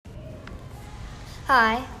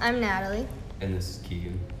Hi, I'm Natalie. And this is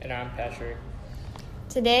Keegan. And I'm Patrick.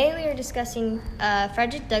 Today we are discussing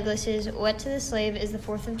Frederick Douglass's What to the Slave is the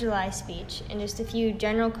 4th of July speech, and just a few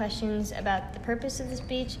general questions about the purpose of the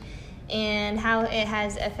speech and how it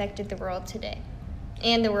has affected the world today,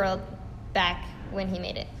 and the world back when he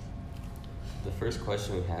made it. The first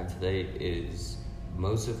question we have today is,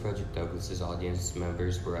 most of Frederick Douglass's audience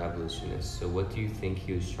members were abolitionists, so what do you think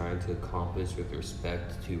he was trying to accomplish with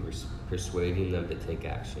respect to persuading them to take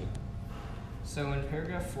action? So in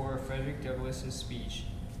paragraph 4 of Frederick Douglass's speech,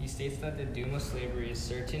 he states that the doom of slavery is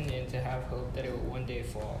certain and to have hope that it will one day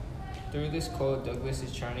fall. Through this quote, Douglass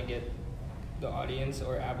is trying to get the audience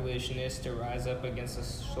or abolitionists to rise up against the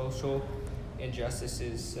social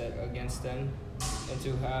injustices set against them and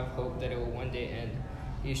to have hope that it will one day end.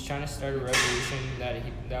 He's trying to start a revolution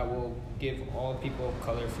that will give all people of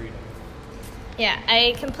color freedom. Yeah,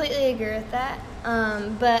 I completely agree with that.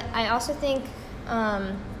 But I also think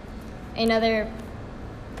another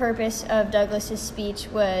purpose of Douglass's speech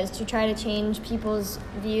was to try to change people's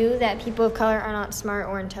view that people of color are not smart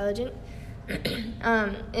or intelligent.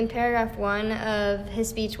 In paragraph 1 of his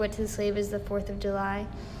speech, What to the Slave is the 4th of July,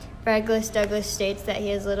 Frederick Douglass states that he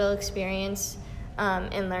has little experience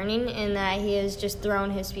in learning and that he has just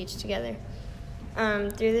thrown his speech together.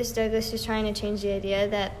 Through this, Douglass is trying to change the idea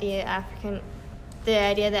that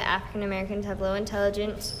African Americans have low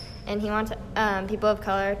intelligence, and he wants people of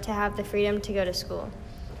color to have the freedom to go to school.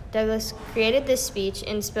 Douglass created this speech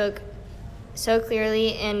and spoke so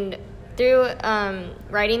clearly, and through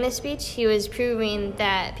writing this speech, he was proving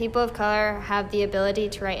that people of color have the ability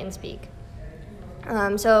to write and speak.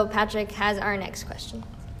 So Patrick has our next question.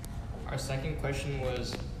 Our second question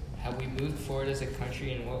was, have we moved forward as a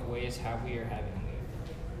country? In what ways have we or haven't we?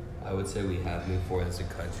 I would say we have moved forward as a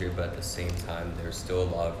country, but at the same time, there's still a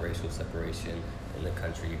lot of racial separation in the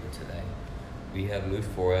country even today. We have moved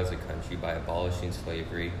forward as a country by abolishing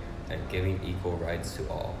slavery and giving equal rights to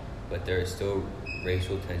all, but there is still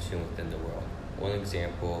racial tension within the world. One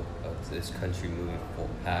example of this country moving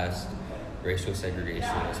past racial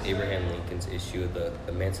segregation was Abraham Lincoln's issue of the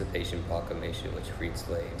Emancipation Proclamation, which freed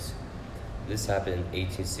slaves. This happened in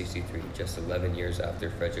 1863, just 11 years after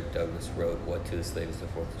Frederick Douglass wrote What to the Slave is the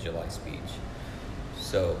 4th of July speech.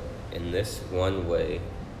 So, in this one way,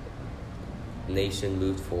 the nation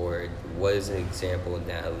moved forward. What is an example,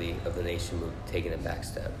 Natalie, of the nation taking a back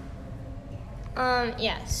step?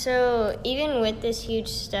 So even with this huge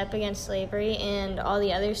step against slavery and all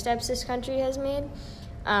the other steps this country has made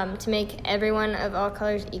to make everyone of all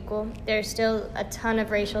colors equal, there's still a ton of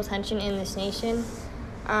racial tension in this nation.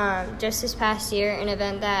 Just this past year, an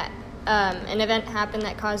event happened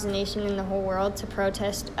that caused the nation and the whole world to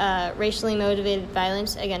protest racially motivated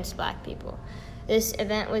violence against black people. This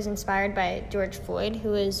event was inspired by George Floyd,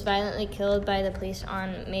 who was violently killed by the police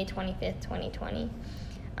on May 25th, 2020.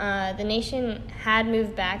 The nation had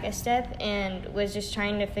moved back a step and was just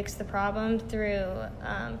trying to fix the problem through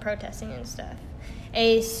protesting and stuff.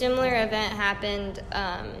 A similar event happened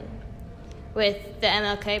with the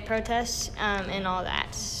MLK protests and all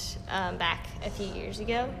that back a few years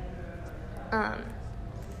ago.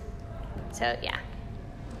 So, yeah.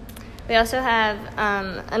 We also have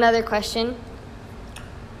another question.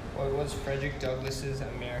 What was Frederick Douglass's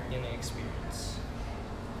American experience?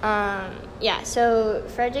 So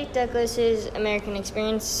Frederick Douglass's American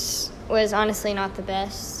experience was honestly not the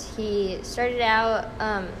best. He started out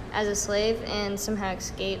as a slave and somehow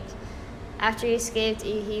escaped. After he escaped,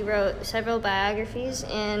 he wrote several biographies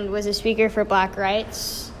and was a speaker for black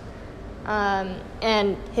rights.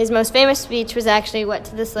 And his most famous speech was actually What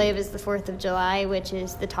to the Slave is the 4th of July, which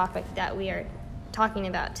is the topic that we are talking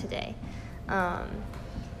about today.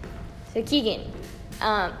 So Keegan,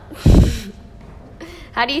 how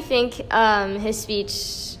do you think his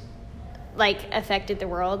speech affected the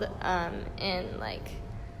world, and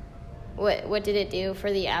what did it do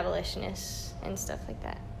for the abolitionists and stuff like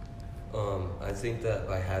that? I think that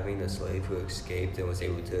by having a slave who escaped and was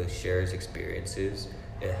able to share his experiences,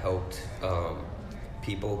 it helped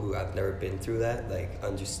people who have never been through that,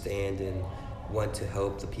 understand and want to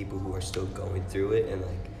help the people who are still going through it, and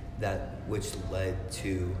that which led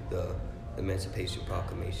to the Emancipation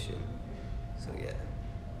Proclamation. So, yeah.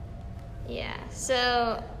 Yeah,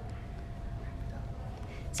 so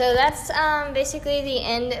that's basically the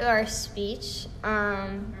end of our speech.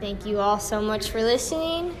 Thank you all so much for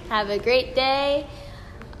listening. Have a great day.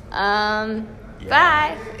 Bye.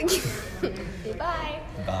 Bye.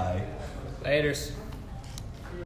 Bye. Laters.